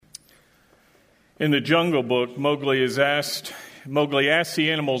In the Jungle Book, Mowgli asks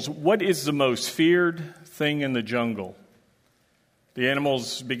the animals, what is the most feared thing in the jungle? The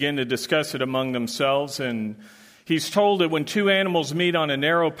animals begin to discuss it among themselves, and he's told that when two animals meet on a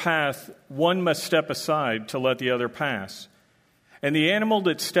narrow path, one must step aside to let the other pass. And the animal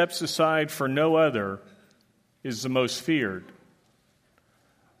that steps aside for no other is the most feared.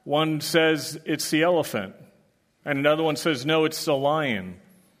 One says it's the elephant, and another one says, no, it's the lion.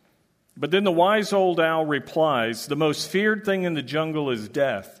 But then the wise old owl replies, the most feared thing in the jungle is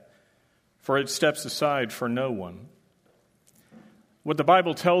death, for it steps aside for no one. What the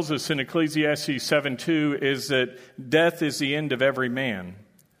Bible tells us in Ecclesiastes 7:2 is that death is the end of every man.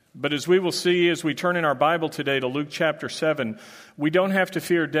 But as we will see as we turn in our Bible today to Luke chapter 7, we don't have to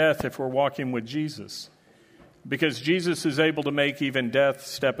fear death if we're walking with Jesus, because Jesus is able to make even death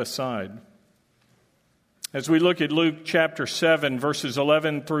step aside. As we look at Luke chapter 7, verses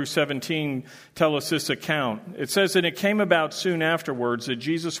 11 through 17 tell us this account. It says, and it came about soon afterwards that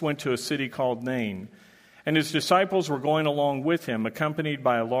Jesus went to a city called Nain, and his disciples were going along with him, accompanied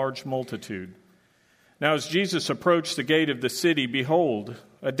by a large multitude. Now as Jesus approached the gate of the city, behold,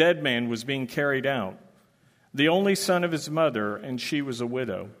 a dead man was being carried out, the only son of his mother, and she was a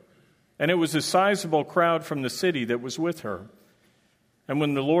widow. And it was a sizable crowd from the city that was with her. And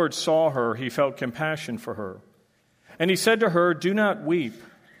when the Lord saw her, he felt compassion for her. And he said to her, do not weep.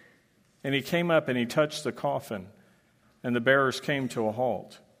 And he came up and he touched the coffin, and the bearers came to a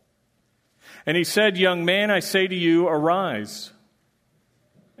halt. And he said, young man, I say to you, arise.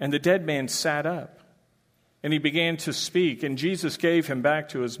 And the dead man sat up, and he began to speak, and Jesus gave him back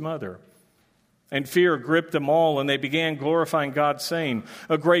to his mother. And fear gripped them all, and they began glorifying God, saying,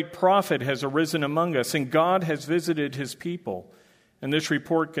 a great prophet has arisen among us, and God has visited his people. And this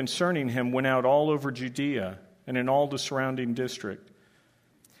report concerning him went out all over Judea and in all the surrounding district.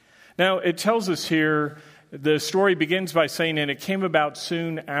 Now, it tells us here, the story begins by saying, and it came about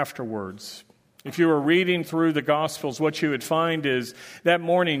soon afterwards. If you were reading through the Gospels, what you would find is that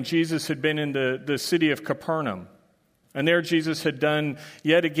morning Jesus had been in the city of Capernaum. And there Jesus had done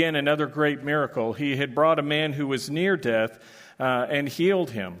yet again another great miracle. He had brought a man who was near death and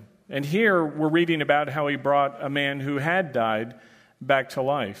healed him. And here we're reading about how he brought a man who had died back to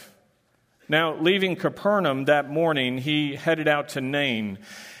life. Now, leaving Capernaum that morning, he headed out to Nain.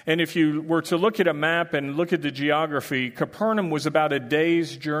 And if you were to look at a map and look at the geography, Capernaum was about a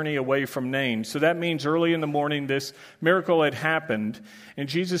day's journey away from Nain. So that means early in the morning this miracle had happened, and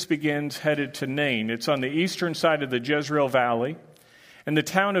Jesus begins headed to Nain. It's on the eastern side of the Jezreel Valley, and the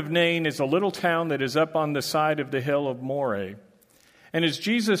town of Nain is a little town that is up on the side of the hill of Moreh. And as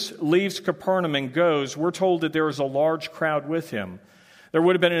Jesus leaves Capernaum and goes, we're told that there is a large crowd with him. There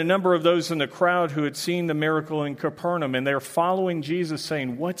would have been a number of those in the crowd who had seen the miracle in Capernaum, and they're following Jesus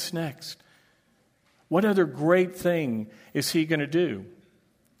saying, what's next? What other great thing is he going to do?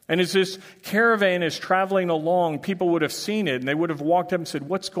 And as this caravan is traveling along, people would have seen it, and they would have walked up and said,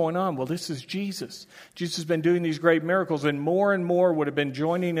 what's going on? Well, this is Jesus. Jesus has been doing these great miracles, and more would have been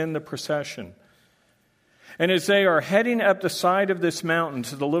joining in the procession. And as they are heading up the side of this mountain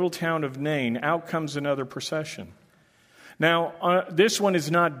to the little town of Nain, out comes another procession. Now, this one is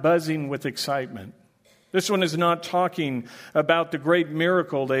not buzzing with excitement. This one is not talking about the great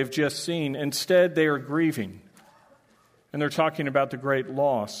miracle they've just seen. Instead, they are grieving. And they're talking about the great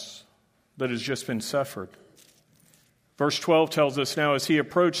loss that has just been suffered. Verse 12 tells us, now as he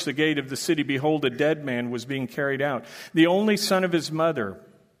approached the gate of the city, behold, a dead man was being carried out, the only son of his mother,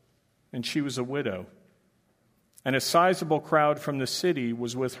 and she was a widow. And a sizable crowd from the city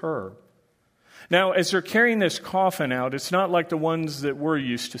was with her. Now, as they're carrying this coffin out, it's not like the ones that we're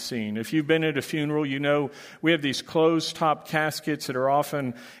used to seeing. If you've been at a funeral, you know we have these closed-top caskets that are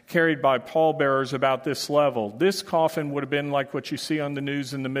often carried by pallbearers about this level. This coffin would have been like what you see on the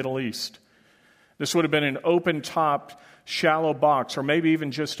news in the Middle East. This would have been an open-topped, shallow box, or maybe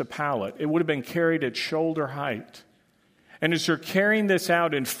even just a pallet. It would have been carried at shoulder height. And as you're carrying this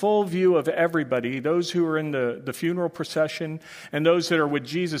out in full view of everybody, those who are in the funeral procession and those that are with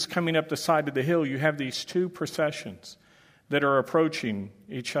Jesus coming up the side of the hill, you have these two processions that are approaching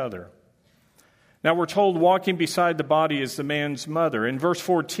each other. Now we're told walking beside the body is the man's mother. In verse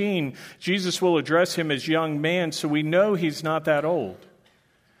 14, Jesus will address him as young man, so we know he's not that old.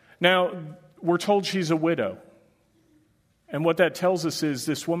 Now, we're told she's a widow. And what that tells us is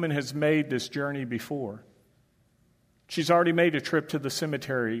this woman has made this journey before. She's already made a trip to the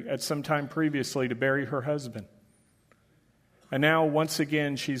cemetery at some time previously to bury her husband. And now, once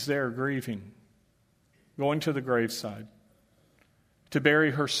again, she's there grieving, going to the graveside to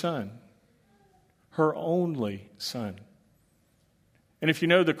bury her son, her only son. And if you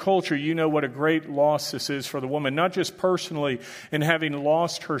know the culture, you know what a great loss this is for the woman, not just personally in having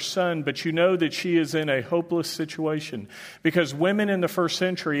lost her son, but you know that she is in a hopeless situation because women in the first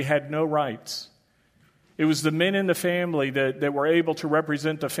century had no rights. It was the men in the family that were able to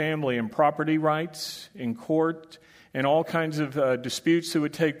represent the family in property rights, in court, and all kinds of disputes that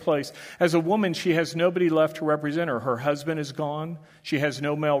would take place. As a woman, she has nobody left to represent her. Her husband is gone. She has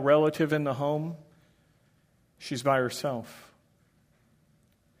no male relative in the home. She's by herself.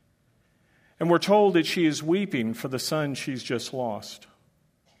 And we're told that she is weeping for the son she's just lost.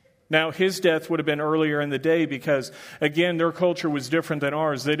 Now, his death would have been earlier in the day because, again, their culture was different than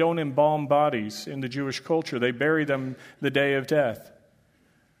ours. They don't embalm bodies in the Jewish culture. They bury them the day of death.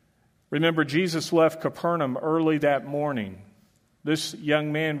 Remember, Jesus left Capernaum early that morning. This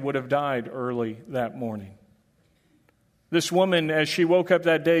young man would have died early that morning. This woman, as she woke up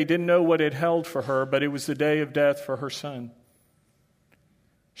that day, didn't know what it held for her, but it was the day of death for her son.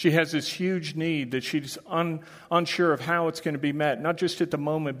 She has this huge need that she's unsure of how it's going to be met, not just at the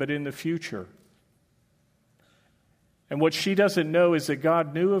moment, but in the future. And what she doesn't know is that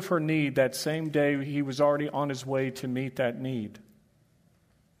God knew of her need that same day he was already on his way to meet that need.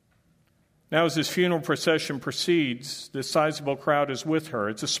 Now, as this funeral procession proceeds, this sizable crowd is with her.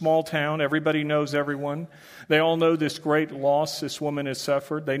 It's a small town. Everybody knows everyone. They all know this great loss this woman has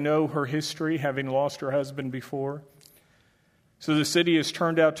suffered. They know her history, having lost her husband before. So the city is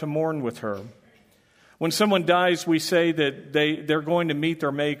turned out to mourn with her. When someone dies, we say that they're going to meet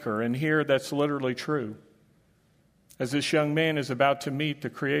their Maker, and here that's literally true. As this young man is about to meet the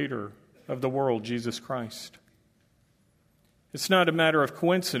Creator of the world, Jesus Christ. It's not a matter of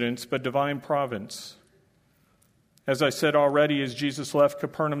coincidence, but divine providence. As I said already, as Jesus left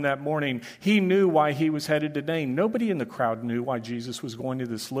Capernaum that morning, he knew why he was headed to Nain. Nobody in the crowd knew why Jesus was going to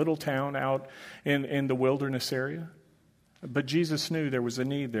this little town out in the wilderness area. But Jesus knew there was a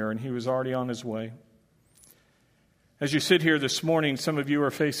need there, and he was already on his way. As you sit here this morning, some of you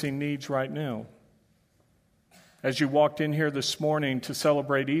are facing needs right now. As you walked in here this morning to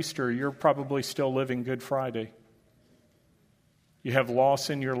celebrate Easter, you're probably still living Good Friday. You have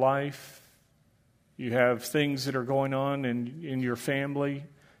loss in your life. You have things that are going on in your family,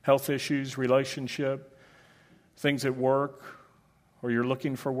 health issues, relationship, things at work, or you're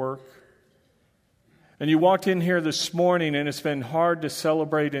looking for work. And you walked in here this morning and it's been hard to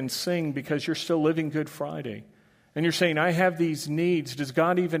celebrate and sing because you're still living Good Friday. And you're saying, I have these needs. Does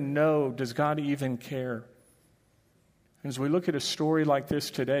God even know? Does God even care? As we look at a story like this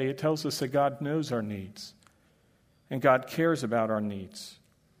today, it tells us that God knows our needs. And God cares about our needs.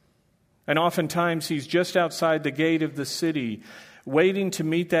 And oftentimes he's just outside the gate of the city, waiting to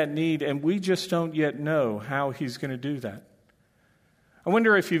meet that need, and we just don't yet know how he's going to do that. I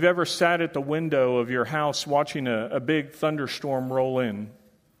wonder if you've ever sat at the window of your house watching a big thunderstorm roll in.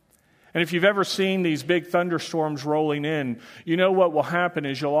 And if you've ever seen these big thunderstorms rolling in, you know what will happen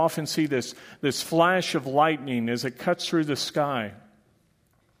is you'll often see this flash of lightning as it cuts through the sky.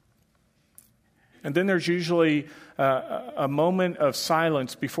 And then there's usually a moment of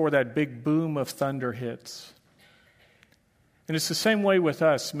silence before that big boom of thunder hits. And it's the same way with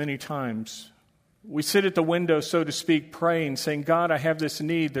us many times. We sit at the window, so to speak, praying, saying, God, I have this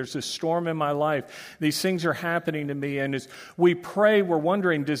need. There's this storm in my life. These things are happening to me. And as we pray, we're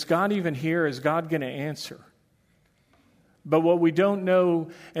wondering, does God even hear? Is God going to answer? But what we don't know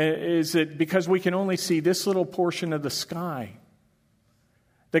is that because we can only see this little portion of the sky,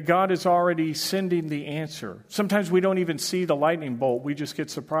 that God is already sending the answer. Sometimes we don't even see the lightning bolt. We just get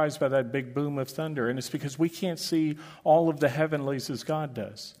surprised by that big boom of thunder. And it's because we can't see all of the heavenlies as God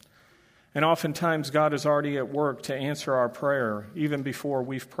does. And oftentimes God is already at work to answer our prayer, even before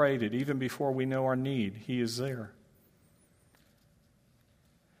we've prayed it, even before we know our need. He is there.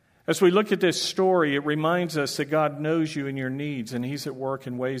 As we look at this story, it reminds us that God knows you and your needs, and he's at work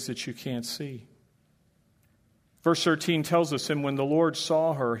in ways that you can't see. Verse 13 tells us, and when the Lord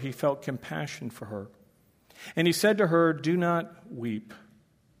saw her, he felt compassion for her. And he said to her, do not weep.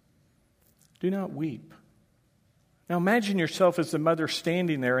 Do not weep. Now imagine yourself as the mother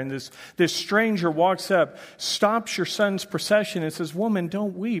standing there, and this stranger walks up, stops your son's procession, and says, woman,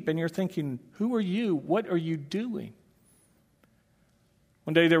 don't weep. And you're thinking, who are you? What are you doing?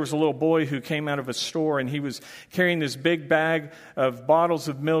 One day there was a little boy who came out of a store, and he was carrying this big bag of bottles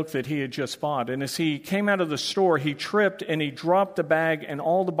of milk that he had just bought. And as he came out of the store, he tripped and he dropped the bag, and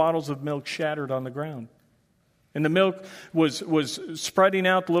all the bottles of milk shattered on the ground. And the milk was spreading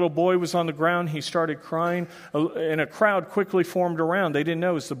out. The little boy was on the ground. He started crying, and a crowd quickly formed around. They didn't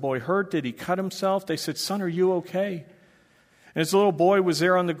know, is the boy hurt? Did he cut himself? They said, son, are you okay? And his little boy was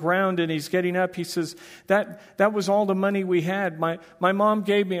there on the ground, and he's getting up. He says, that was all the money we had. My mom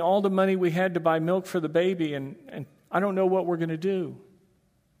gave me all the money we had to buy milk for the baby, and I don't know what we're going to do.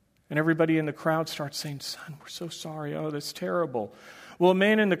 And everybody in the crowd starts saying, son, we're so sorry. Oh, that's terrible. Well, a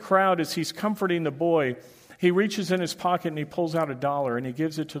man in the crowd, as he's comforting the boy, he reaches in his pocket and he pulls out $1 and he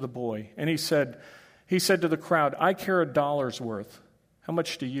gives it to the boy. And he said to the crowd, I care $1's worth. How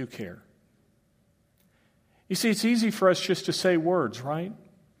much do you care? You see, it's easy for us just to say words, right?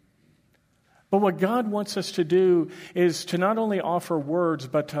 But what God wants us to do is to not only offer words,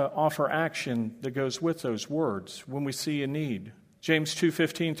 but to offer action that goes with those words when we see a need. James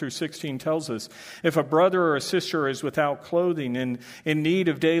 2:15 through 16 tells us, if a brother or a sister is without clothing and in need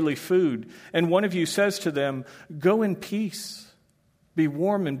of daily food, and one of you says to them, go in peace, be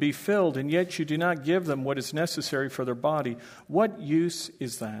warm and be filled, and yet you do not give them what is necessary for their body, what use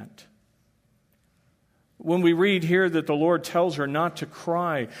is that? When we read here that the Lord tells her not to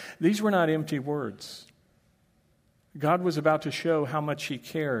cry, these were not empty words. God was about to show how much He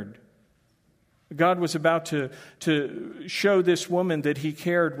cared. God was about to show this woman that He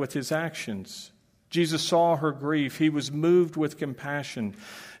cared with His actions. Jesus saw her grief. He was moved with compassion,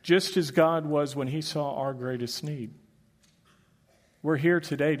 just as God was when He saw our greatest need. We're here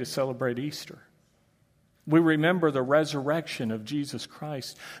today to celebrate Easter. We remember the resurrection of Jesus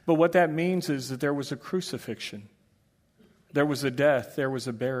Christ. But what that means is that there was a crucifixion. There was a death. There was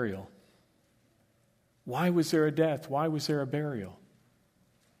a burial. Why was there a death? Why was there a burial?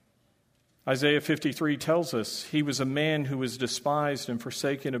 Isaiah 53 tells us He was a man who was despised and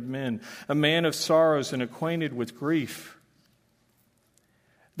forsaken of men, a man of sorrows and acquainted with grief.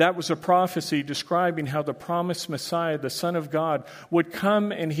 That was a prophecy describing how the promised Messiah, the Son of God, would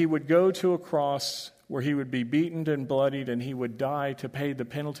come and He would go to a cross where He would be beaten and bloodied and He would die to pay the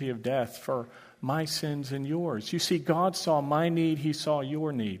penalty of death for my sins and yours. You see, God saw my need, He saw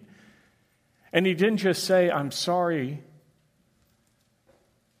your need. And He didn't just say, I'm sorry.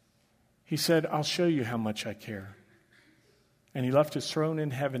 He said, I'll show you how much I care. And He left His throne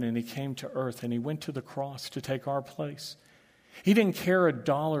in heaven and He came to earth and He went to the cross to take our place. He didn't care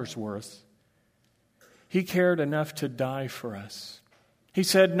 $1's worth. He cared enough to die for us. He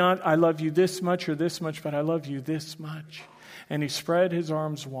said not, I love you this much or this much, but I love you this much. And He spread His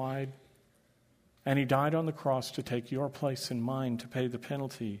arms wide and He died on the cross to take your place and mine to pay the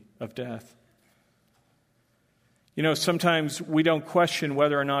penalty of death. You know, sometimes we don't question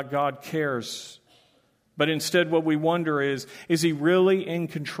whether or not God cares, but instead what we wonder is He really in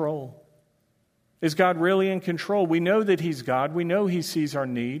control? Is God really in control? We know that He's God. We know He sees our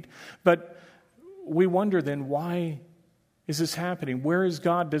need, but we wonder then, why is this happening? Where is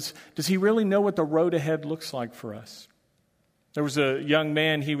God? Does He really know what the road ahead looks like for us? There was a young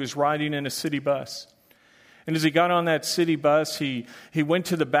man, he was riding in a city bus. And as he got on that city bus, he went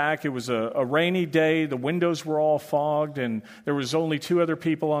to the back. It was a rainy day. The windows were all fogged, and there was only 2 other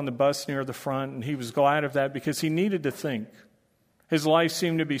people on the bus near the front. And he was glad of that because he needed to think. His life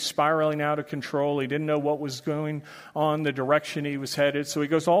seemed to be spiraling out of control. He didn't know what was going on, the direction he was headed. So he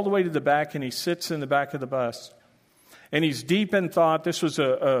goes all the way to the back, and he sits in the back of the bus. And he's deep in thought. This was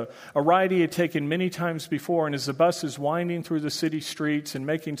a ride he had taken many times before. And as the bus is winding through the city streets and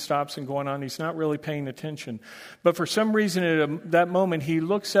making stops and going on, he's not really paying attention. But for some reason at that moment, he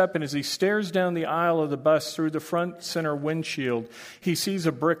looks up, and as he stares down the aisle of the bus through the front center windshield, he sees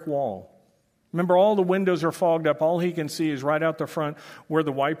a brick wall. Remember, all the windows are fogged up. All he can see is right out the front where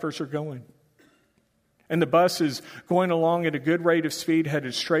the wipers are going. And the bus is going along at a good rate of speed,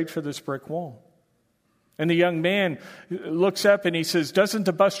 headed straight for this brick wall. And the young man looks up and he says, doesn't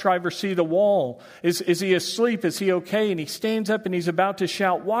the bus driver see the wall? Is he asleep? Is he okay? And he stands up and he's about to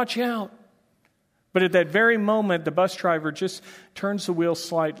shout, watch out. But at that very moment, the bus driver just turns the wheel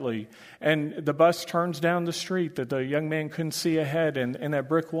slightly, and the bus turns down the street that the young man couldn't see ahead, and that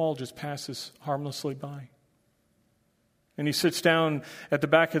brick wall just passes harmlessly by. And he sits down at the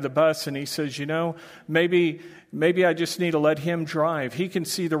back of the bus and he says, you know, maybe I just need to let him drive. He can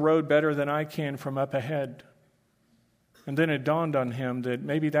see the road better than I can from up ahead. And then it dawned on him that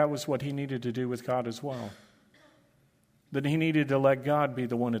maybe that was what he needed to do with God as well. That he needed to let God be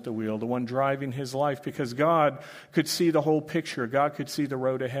the one at the wheel, the one driving his life, because God could see the whole picture. God could see the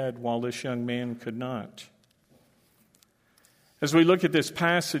road ahead while this young man could not. As we look at this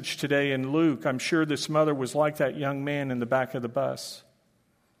passage today in Luke, I'm sure this mother was like that young man in the back of the bus.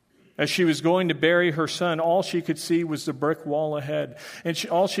 As she was going to bury her son, all she could see was the brick wall ahead. And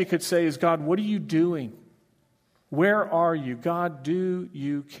all she could say is, God, what are you doing? Where are you? God, do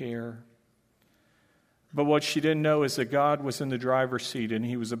you care? But what she didn't know is that God was in the driver's seat and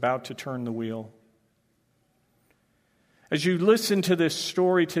he was about to turn the wheel. As you listen to this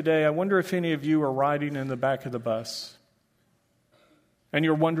story today, I wonder if any of you are riding in the back of the bus. And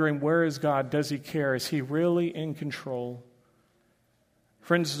you're wondering, where is God? Does He care? Is He really in control?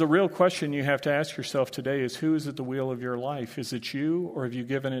 Friends, the real question you have to ask yourself today is, who is at the wheel of your life? Is it you, or have you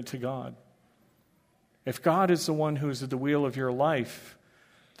given it to God? If God is the one who is at the wheel of your life,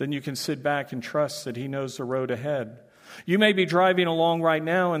 then you can sit back and trust that He knows the road ahead. You may be driving along right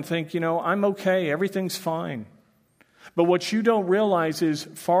now and think, I'm okay, everything's fine. But what you don't realize is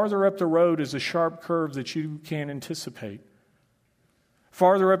farther up the road is a sharp curve that you can't anticipate.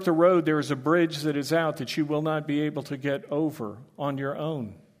 Farther up the road, there is a bridge that is out that you will not be able to get over on your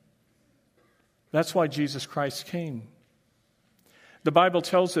own. That's why Jesus Christ came. The Bible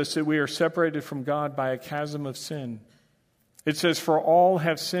tells us that we are separated from God by a chasm of sin. It says, for all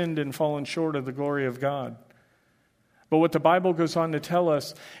have sinned and fallen short of the glory of God. But what the Bible goes on to tell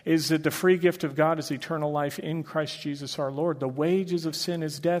us is that the free gift of God is eternal life in Christ Jesus our Lord. The wages of sin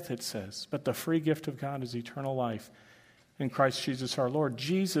is death, it says, but the free gift of God is eternal life in Christ Jesus our Lord.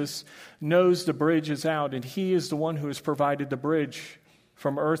 Jesus knows the bridge is out, and He is the one who has provided the bridge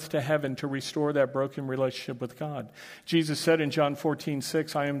from earth to heaven to restore that broken relationship with God. Jesus said in John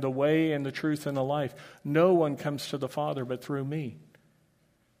 14:6, I am the way and the truth and the life. No one comes to the Father but through me.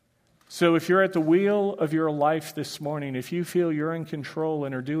 So if you're at the wheel of your life this morning, if you feel you're in control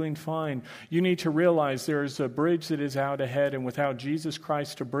and are doing fine, you need to realize there is a bridge that is out ahead, and without Jesus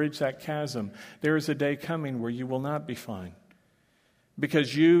Christ to bridge that chasm, there is a day coming where you will not be fine.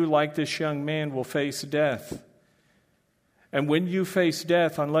 Because you, like this young man, will face death. And when you face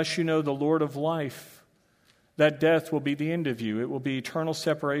death, unless you know the Lord of life, that death will be the end of you. It will be eternal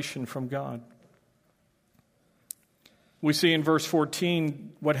separation from God. We see in verse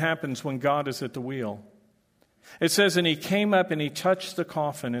 14 what happens when God is at the wheel. It says, and He came up and He touched the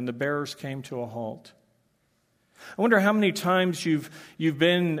coffin, and the bearers came to a halt. I wonder how many times you've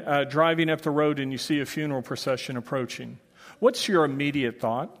been driving up the road and you see a funeral procession approaching. What's your immediate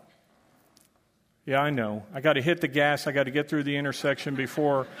thought? Yeah, I know. I got to hit the gas. I got to get through the intersection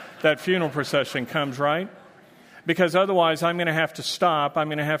before that funeral procession comes, right? Because otherwise I'm going to have to stop. I'm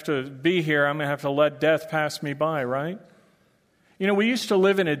going to have to be here. I'm going to have to let death pass me by, right? We used to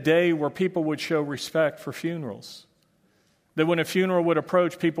live in a day where people would show respect for funerals. That when a funeral would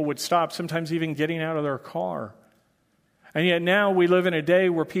approach, people would stop, sometimes even getting out of their car. And yet now we live in a day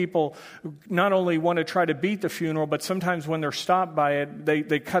where people not only want to try to beat the funeral, but sometimes when they're stopped by it,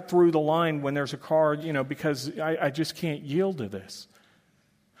 they cut through the line when there's a car, because I just can't yield to this.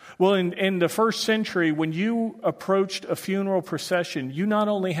 Well, in the first century, when you approached a funeral procession, you not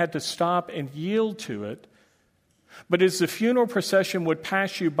only had to stop and yield to it, but as the funeral procession would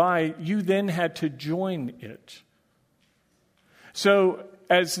pass you by, you then had to join it. So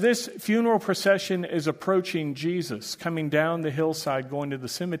as this funeral procession is approaching Jesus, coming down the hillside, going to the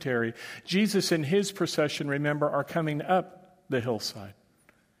cemetery, Jesus and His procession, remember, are coming up the hillside.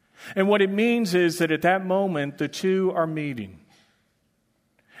 And what it means is that at that moment, the two are meeting.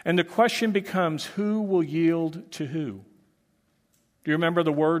 And the question becomes, who will yield to who? Do you remember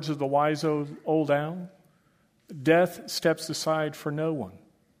the words of the wise old owl? Death steps aside for no one.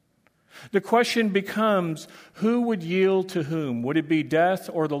 The question becomes, who would yield to whom? Would it be death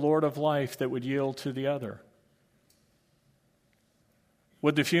or the Lord of life that would yield to the other?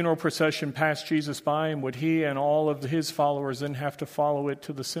 Would the funeral procession pass Jesus by, and would He and all of His followers then have to follow it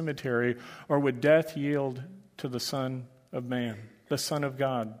to the cemetery? Or would death yield to the Son of Man, the Son of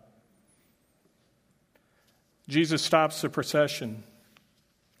God? Jesus stops the procession.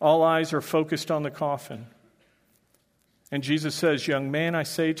 All eyes are focused on the coffin. And Jesus says, young man, I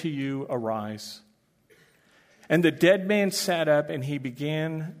say to you, arise. And the dead man sat up and he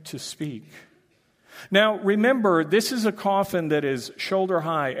began to speak. Now, remember, this is a coffin that is shoulder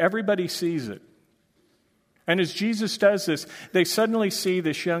high. Everybody sees it. And as Jesus does this, they suddenly see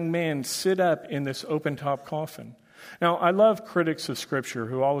this young man sit up in this open-top coffin. Now, I love critics of Scripture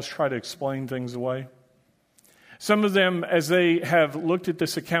who always try to explain things away. Some of them, as they have looked at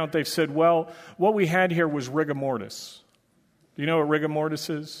this account, they've said, well, what we had here was rigor mortis. Do you know what rigor mortis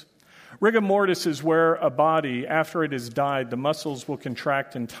is? Rigor mortis is where a body, after it has died, the muscles will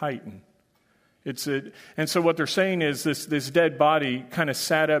contract and tighten. And so what they're saying is this dead body kind of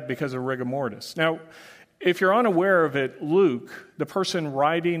sat up because of rigor mortis. Now, if you're unaware of it, Luke, the person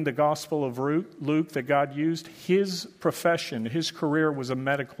writing the Gospel of Luke that God used, his profession, his career was a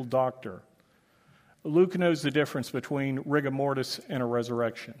medical doctor. Luke knows the difference between rigor mortis and a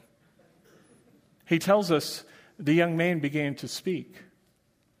resurrection. He tells us the young man began to speak.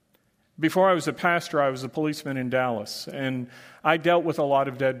 Before I was a pastor, I was a policeman in Dallas, and I dealt with a lot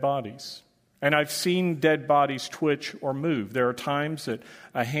of dead bodies. And I've seen dead bodies twitch or move. There are times that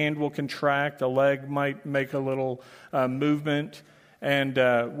a hand will contract, a leg might make a little movement. And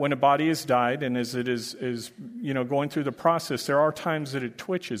when a body has died, and as it is going through the process, there are times that it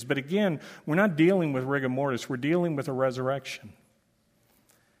twitches. But again, we're not dealing with rigor mortis. We're dealing with a resurrection.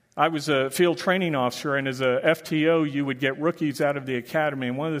 I was a field training officer, and as a FTO, you would get rookies out of the academy.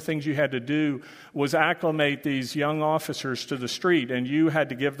 And one of the things you had to do was acclimate these young officers to the street, and you had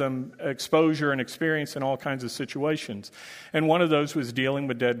to give them exposure and experience in all kinds of situations. And one of those was dealing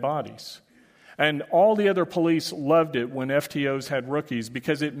with dead bodies. And all the other police loved it when FTOs had rookies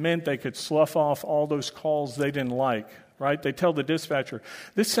because it meant they could slough off all those calls they didn't like, right? They tell the dispatcher,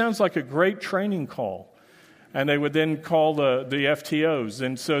 this sounds like a great training call. And they would then call the FTOs.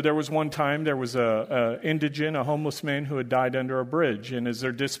 And so there was one time there was a indigent, a homeless man who had died under a bridge. And as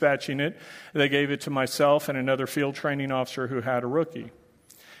they're dispatching it, they gave it to myself and another field training officer who had a rookie.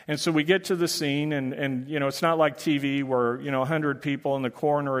 And so we get to the scene, and it's not like TV where, 100 people and the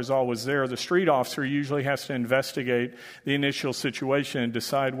coroner is always there. The street officer usually has to investigate the initial situation and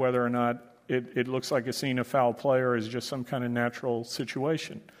decide whether or not it looks like a scene of foul play or is just some kind of natural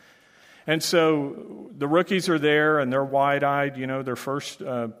situation. And so the rookies are there, and they're wide-eyed, their first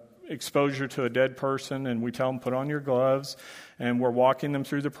exposure to a dead person, and we tell them, put on your gloves, and we're walking them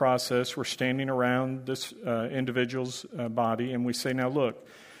through the process. We're standing around this individual's body, and we say, now look,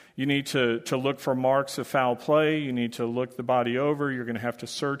 you need to look for marks of foul play. You need to look the body over. You're going to have to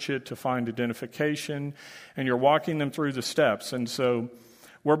search it to find identification, and you're walking them through the steps. And so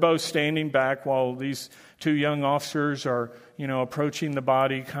we're both standing back while these two young officers are, approaching the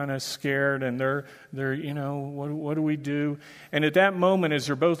body kind of scared, and they're what do we do? And at that moment, as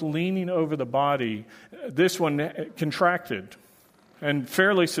they're both leaning over the body, this one contracted, and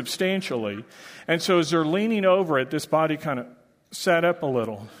fairly substantially. And so as they're leaning over it, this body kind of sat up a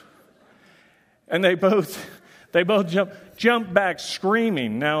little. And they both jumped back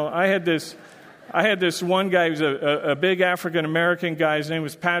screaming. Now, I had this one guy who was a big African-American guy. His name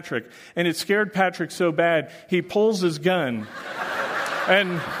was Patrick. And it scared Patrick so bad, he pulls his gun.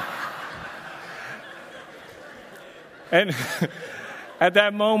 And at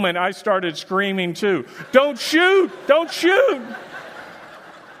that moment, I started screaming too. Don't shoot! Don't shoot!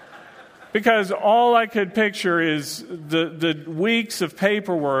 Because all I could picture is the weeks of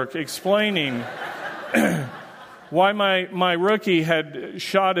paperwork explaining why my rookie had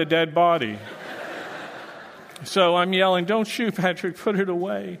shot a dead body. So I'm yelling, don't shoot, Patrick, put it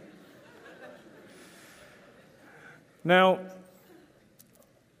away. Now,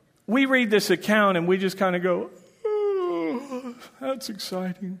 we read this account and we just kind of go, oh, that's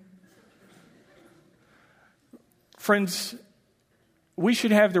exciting. Friends, we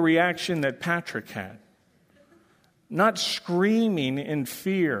should have the reaction that Patrick had. Not screaming in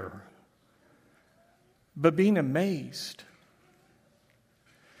fear, but being amazed.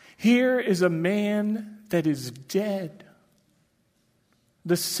 Here is a man that is dead.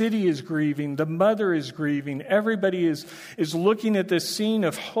 The city is grieving. The mother is grieving. Everybody is looking at this scene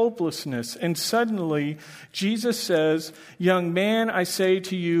of hopelessness. And suddenly, Jesus says, young man, I say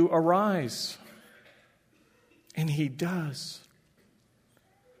to you, arise. And he does.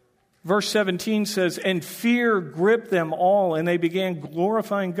 Verse 17 says, and fear gripped them all, and they began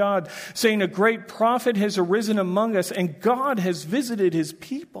glorifying God, saying, a great prophet has arisen among us, and God has visited his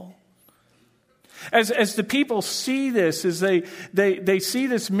people. As the people see this, as they see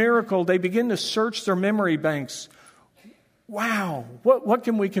this miracle, they begin to search their memory banks. Wow, what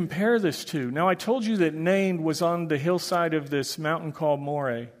can we compare this to? Now, I told you that Nain was on the hillside of this mountain called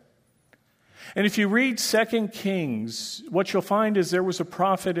Moreh. And if you read 2 Kings, what you'll find is there was a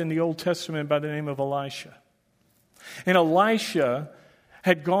prophet in the Old Testament by the name of Elisha. And Elisha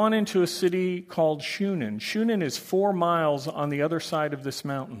had gone into a city called Shunem. Shunem is 4 miles on the other side of this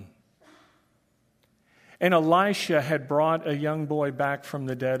mountain. And Elisha had brought a young boy back from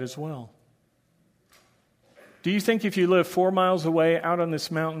the dead as well. Do you think if you live 4 miles away out on this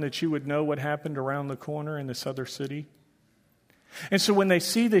mountain that you would know what happened around the corner in this other city? And so when they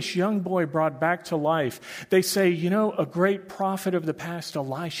see this young boy brought back to life, they say, a great prophet of the past,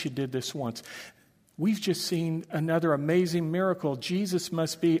 Elisha, did this once. We've just seen another amazing miracle. Jesus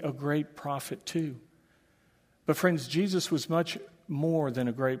must be a great prophet too. But friends, Jesus was much more than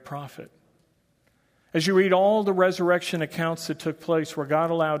a great prophet. As you read all the resurrection accounts that took place where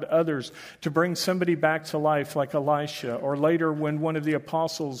God allowed others to bring somebody back to life like Elisha, or later when one of the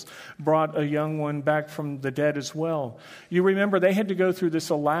apostles brought a young one back from the dead as well, you remember they had to go through this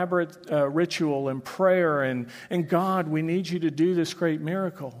elaborate ritual and prayer and God, we need you to do this great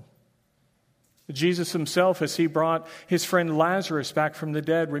miracle. Jesus himself, as he brought his friend Lazarus back from the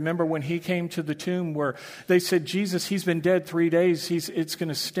dead, remember when he came to the tomb where they said, Jesus, he's been dead 3 days. It's going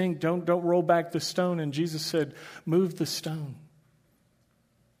to stink. Don't roll back the stone. And Jesus said, move the stone.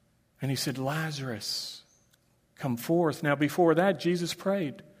 And he said, Lazarus, come forth. Now before that, Jesus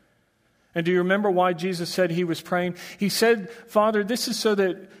prayed. And do you remember why Jesus said he was praying? He said, Father, this is so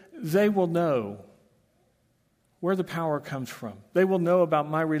that they will know where the power comes from. They will know about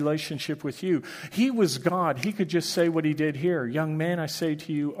my relationship with you. He was God. He could just say what he did here. Young man, I say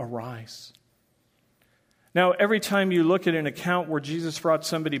to you, arise. Now, every time you look at an account where Jesus brought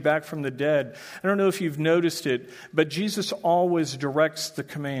somebody back from the dead, I don't know if you've noticed it, but Jesus always directs the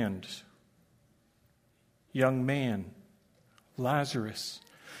command. Young man, Lazarus.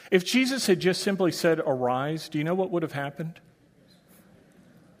 If Jesus had just simply said, arise, do you know what would have happened?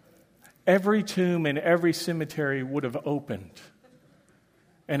 Every tomb and every cemetery would have opened.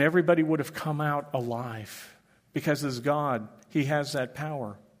 And everybody would have come out alive. Because as God, he has that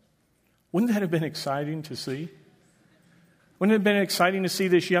power. Wouldn't that have been exciting to see? Wouldn't it have been exciting to see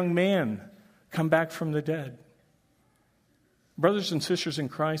this young man come back from the dead? Brothers and sisters in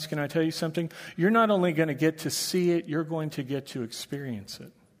Christ, can I tell you something? You're not only going to get to see it, you're going to get to experience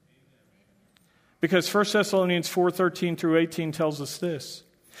it. Because 1 Thessalonians 4:13 through 18 tells us this.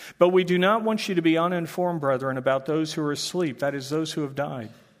 But we do not want you to be uninformed, brethren, about those who are asleep, that is, those who have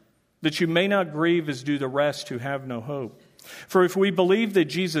died, that you may not grieve as do the rest who have no hope. For if we believe that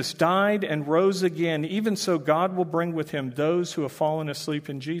Jesus died and rose again, even so God will bring with him those who have fallen asleep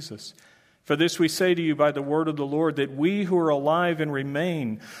in Jesus. For this we say to you by the word of the Lord, that we who are alive and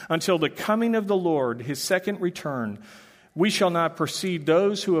remain until the coming of the Lord, his second return, we shall not precede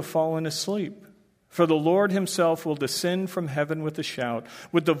those who have fallen asleep. For the Lord himself will descend from heaven with a shout,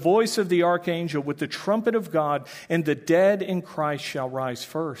 with the voice of the archangel, with the trumpet of God, and the dead in Christ shall rise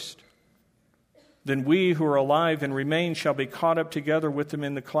first. Then we who are alive and remain shall be caught up together with them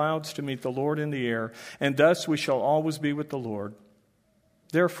in the clouds to meet the Lord in the air, and thus we shall always be with the Lord.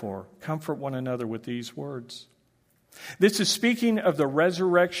 Therefore, comfort one another with these words. This is speaking of the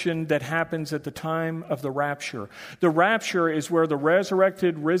resurrection that happens at the time of the rapture. The rapture is where the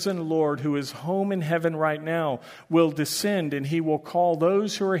resurrected, risen Lord, who is home in heaven right now, will descend, and he will call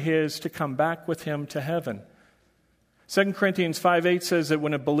those who are his to come back with him to heaven. 2 Corinthians 5:8 says that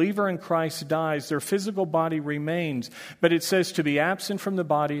when a believer in Christ dies, their physical body remains. But it says to be absent from the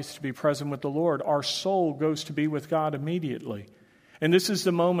body is to be present with the Lord. Our soul goes to be with God immediately. And this is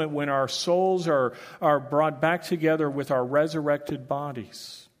the moment when our souls are brought back together with our resurrected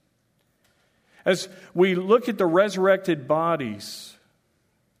bodies. As we look at the resurrected bodies,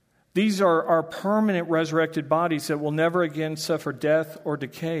 these are our permanent resurrected bodies that will never again suffer death or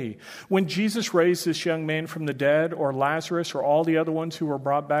decay. When Jesus raised this young man from the dead, or Lazarus, or all the other ones who were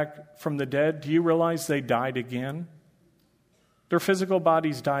brought back from the dead, do you realize they died again? Their physical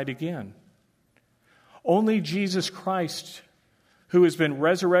bodies died again. Only Jesus Christ, who has been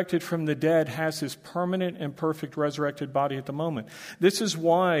resurrected from the dead, has his permanent and perfect resurrected body at the moment. This is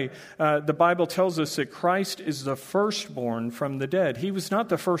why the Bible tells us that Christ is the firstborn from the dead. He was not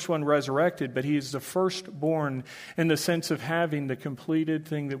the first one resurrected, but he is the firstborn in the sense of having the completed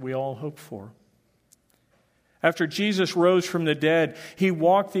thing that we all hope for. After Jesus rose from the dead, he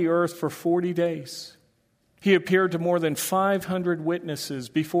walked the earth for 40 days. He appeared to more than 500 witnesses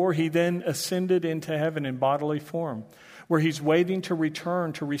before he then ascended into heaven in bodily form, where he's waiting to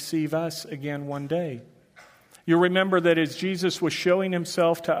return to receive us again one day. You remember that as Jesus was showing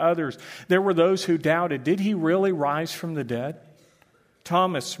himself to others, there were those who doubted, did he really rise from the dead?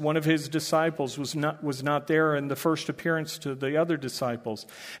 Thomas, one of his disciples, was not there in the first appearance to the other disciples.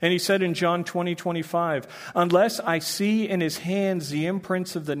 And he said in John 20:25, unless I see in his hands the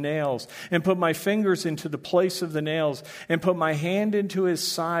imprints of the nails, and put my fingers into the place of the nails, and put my hand into his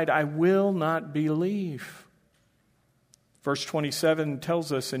side, I will not believe. Verse 27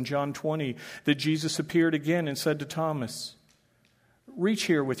 tells us in John 20 that Jesus appeared again and said to Thomas, reach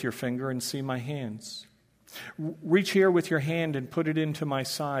here with your finger and see my hands. Reach here with your hand and put it into my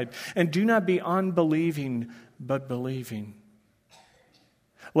side. And do not be unbelieving, but believing.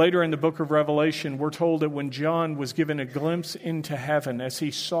 Later in the book of Revelation, we're told that when John was given a glimpse into heaven, as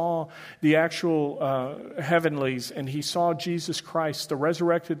he saw the actual heavenlies and he saw Jesus Christ, the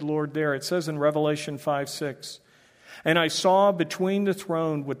resurrected Lord there, it says in Revelation 5:6, and I saw between the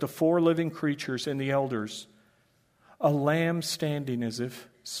throne with the 4 living creatures and the elders a lamb standing as if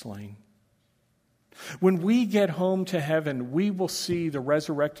slain. When we get home to heaven, we will see the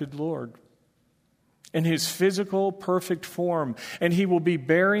resurrected Lord in his physical, perfect form, and he will be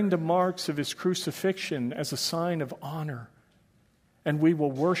bearing the marks of his crucifixion as a sign of honor. And we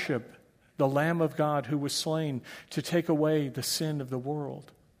will worship the Lamb of God who was slain to take away the sin of the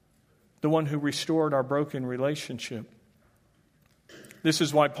world, the one who restored our broken relationship. This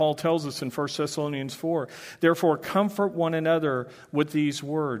is why Paul tells us in 1 Thessalonians 4, therefore comfort one another with these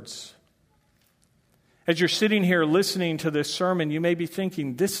words. As you're sitting here listening to this sermon, you may be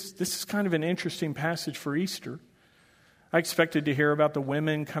thinking, this is kind of an interesting passage for Easter. I expected to hear about the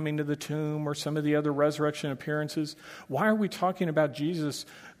women coming to the tomb or some of the other resurrection appearances. Why are we talking about Jesus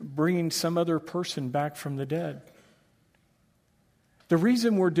bringing some other person back from the dead? The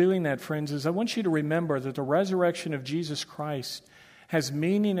reason we're doing that, friends, is I want you to remember that the resurrection of Jesus Christ has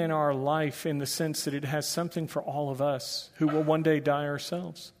meaning in our life in the sense that it has something for all of us who will one day die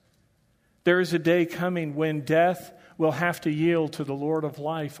ourselves. There is a day coming when death will have to yield to the Lord of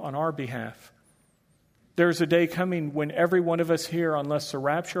life on our behalf. There's a day coming when every one of us here, unless the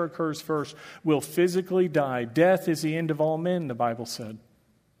rapture occurs first, will physically die. Death is the end of all men, the Bible said.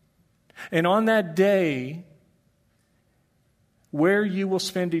 And on that day, where you will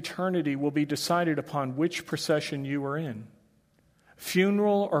spend eternity will be decided upon which procession you are in.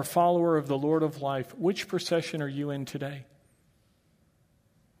 Funeral or follower of the Lord of life, which procession are you in today?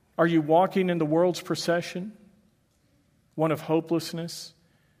 Are you walking in the world's procession? One of hopelessness?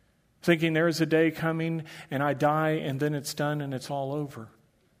 Thinking there is a day coming and I die and then it's done and it's all over?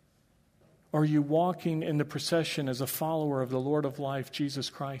 Or are you walking in the procession as a follower of the Lord of life, Jesus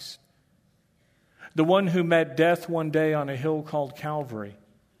Christ? The one who met death one day on a hill called Calvary.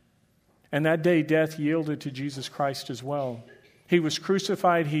 And that day death yielded to Jesus Christ as well. He was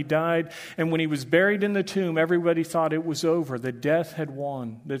crucified, he died, and when he was buried in the tomb, everybody thought it was over, that death had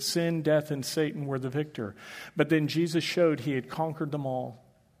won, that sin, death, and Satan were the victor. But then Jesus showed he had conquered them all.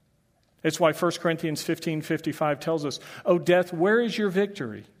 It's why 1 Corinthians 15:55 tells us, "O death, where is your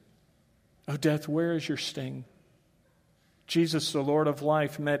victory? O death, where is your sting?" Jesus, the Lord of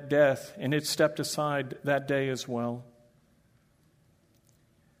life, met death, and it stepped aside that day as well.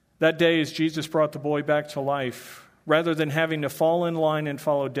 That day, as Jesus brought the boy back to life, rather than having to fall in line and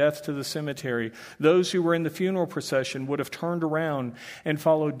follow death to the cemetery, those who were in the funeral procession would have turned around and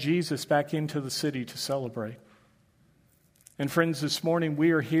followed Jesus back into the city to celebrate. And friends, this morning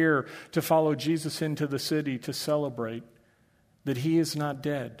we are here to follow Jesus into the city to celebrate that he is not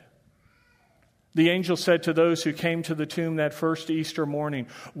dead. The angel said to those who came to the tomb that first Easter morning,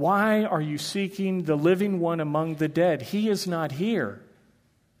 "Why are you seeking the living one among the dead? He is not here.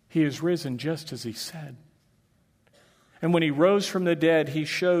 He is risen just as he said." And when he rose from the dead, he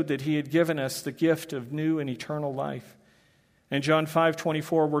showed that he had given us the gift of new and eternal life. In John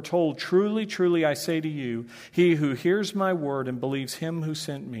 5:24, we're told, "Truly, truly, I say to you, he who hears my word and believes him who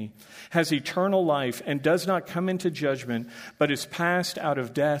sent me has eternal life and does not come into judgment, but is passed out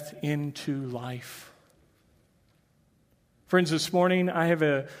of death into life." Friends, this morning I have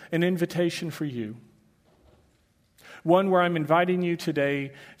an invitation for you. One where I'm inviting you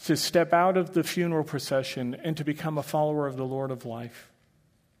today to step out of the funeral procession and to become a follower of the Lord of life.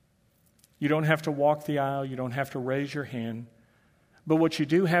 You don't have to walk the aisle. You don't have to raise your hand. But what you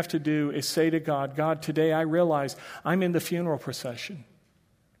do have to do is say to God, "God, today I realize I'm in the funeral procession.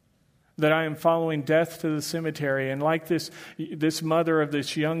 That I am following death to the cemetery. And like this mother of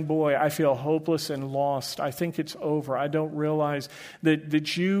this young boy, I feel hopeless and lost. I think it's over. I don't realize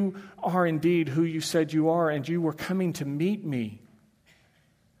that you are indeed who you said you are, and you were coming to meet me.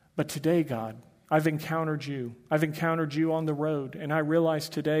 But today, God, I've encountered you. I've encountered you on the road, and I realize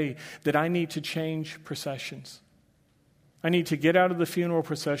today that I need to change processions. I need to get out of the funeral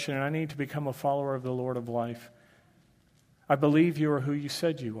procession, and I need to become a follower of the Lord of life. I believe you are who you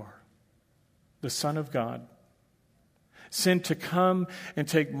said you are, the Son of God, sent to come and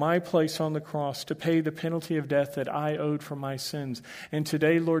take my place on the cross to pay the penalty of death that I owed for my sins. And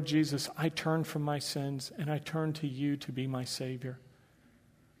today, Lord Jesus, I turn from my sins, and I turn to you to be my Savior.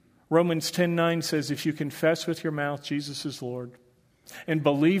 Romans 10:9 says, if you confess with your mouth Jesus is Lord, and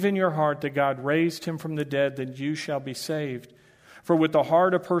believe in your heart that God raised him from the dead, then you shall be saved. For with the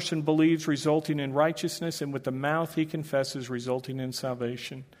heart a person believes, resulting in righteousness, and with the mouth he confesses, resulting in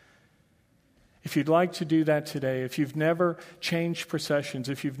salvation. If you'd like to do that today, if you've never changed processions,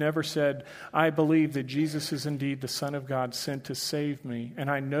 if you've never said, I believe that Jesus is indeed the Son of God sent to save me, and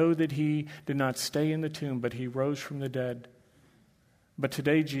I know that he did not stay in the tomb, but he rose from the dead. But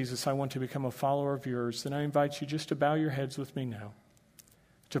today, Jesus, I want to become a follower of yours. Then I invite you just to bow your heads with me now,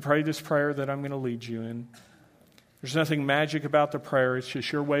 to pray this prayer that I'm going to lead you in. There's nothing magic about the prayer. It's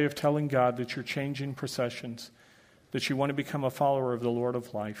just your way of telling God that you're changing processions, that you want to become a follower of the Lord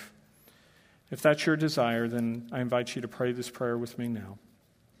of life. If that's your desire, then I invite you to pray this prayer with me now.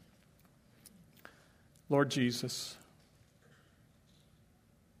 Lord Jesus,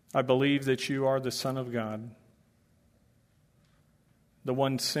 I believe that you are the Son of God, the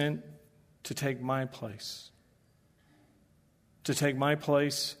one sent to take my place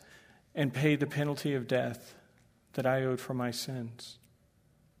and pay the penalty of death that I owed for my sins.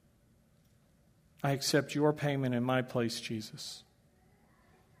 I accept your payment in my place, Jesus.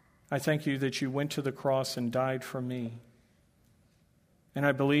 I thank you that you went to the cross and died for me. And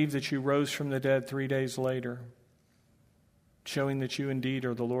I believe that you rose from the dead 3 days later, showing that you indeed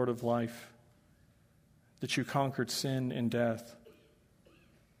are the Lord of life, that you conquered sin and death.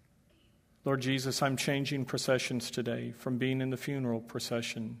 Lord Jesus, I'm changing processions today from being in the funeral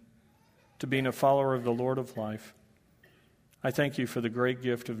procession to being a follower of the Lord of life. I thank you for the great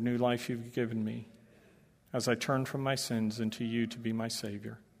gift of new life you've given me as I turn from my sins into you to be my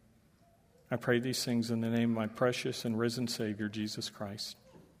Savior. I pray these things in the name of my precious and risen Savior, Jesus Christ.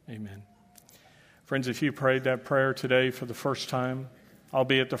 Amen. Friends, if you prayed that prayer today for the first time, I'll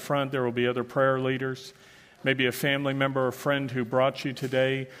be at the front. There will be other prayer leaders. Maybe a family member or friend who brought you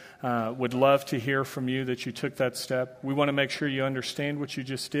today would love to hear from you that you took that step. We want to make sure you understand what you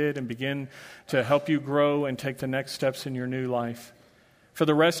just did and begin to help you grow and take the next steps in your new life. For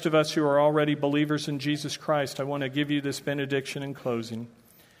the rest of us who are already believers in Jesus Christ, I want to give you this benediction in closing.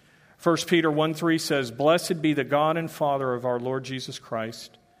 1 Peter 1:3 says, "Blessed be the God and Father of our Lord Jesus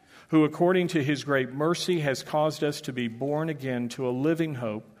Christ, who according to his great mercy has caused us to be born again to a living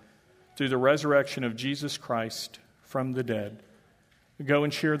hope through the resurrection of Jesus Christ from the dead." Go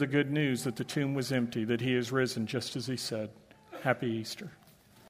and share the good news that the tomb was empty, that he is risen just as he said. Happy Easter.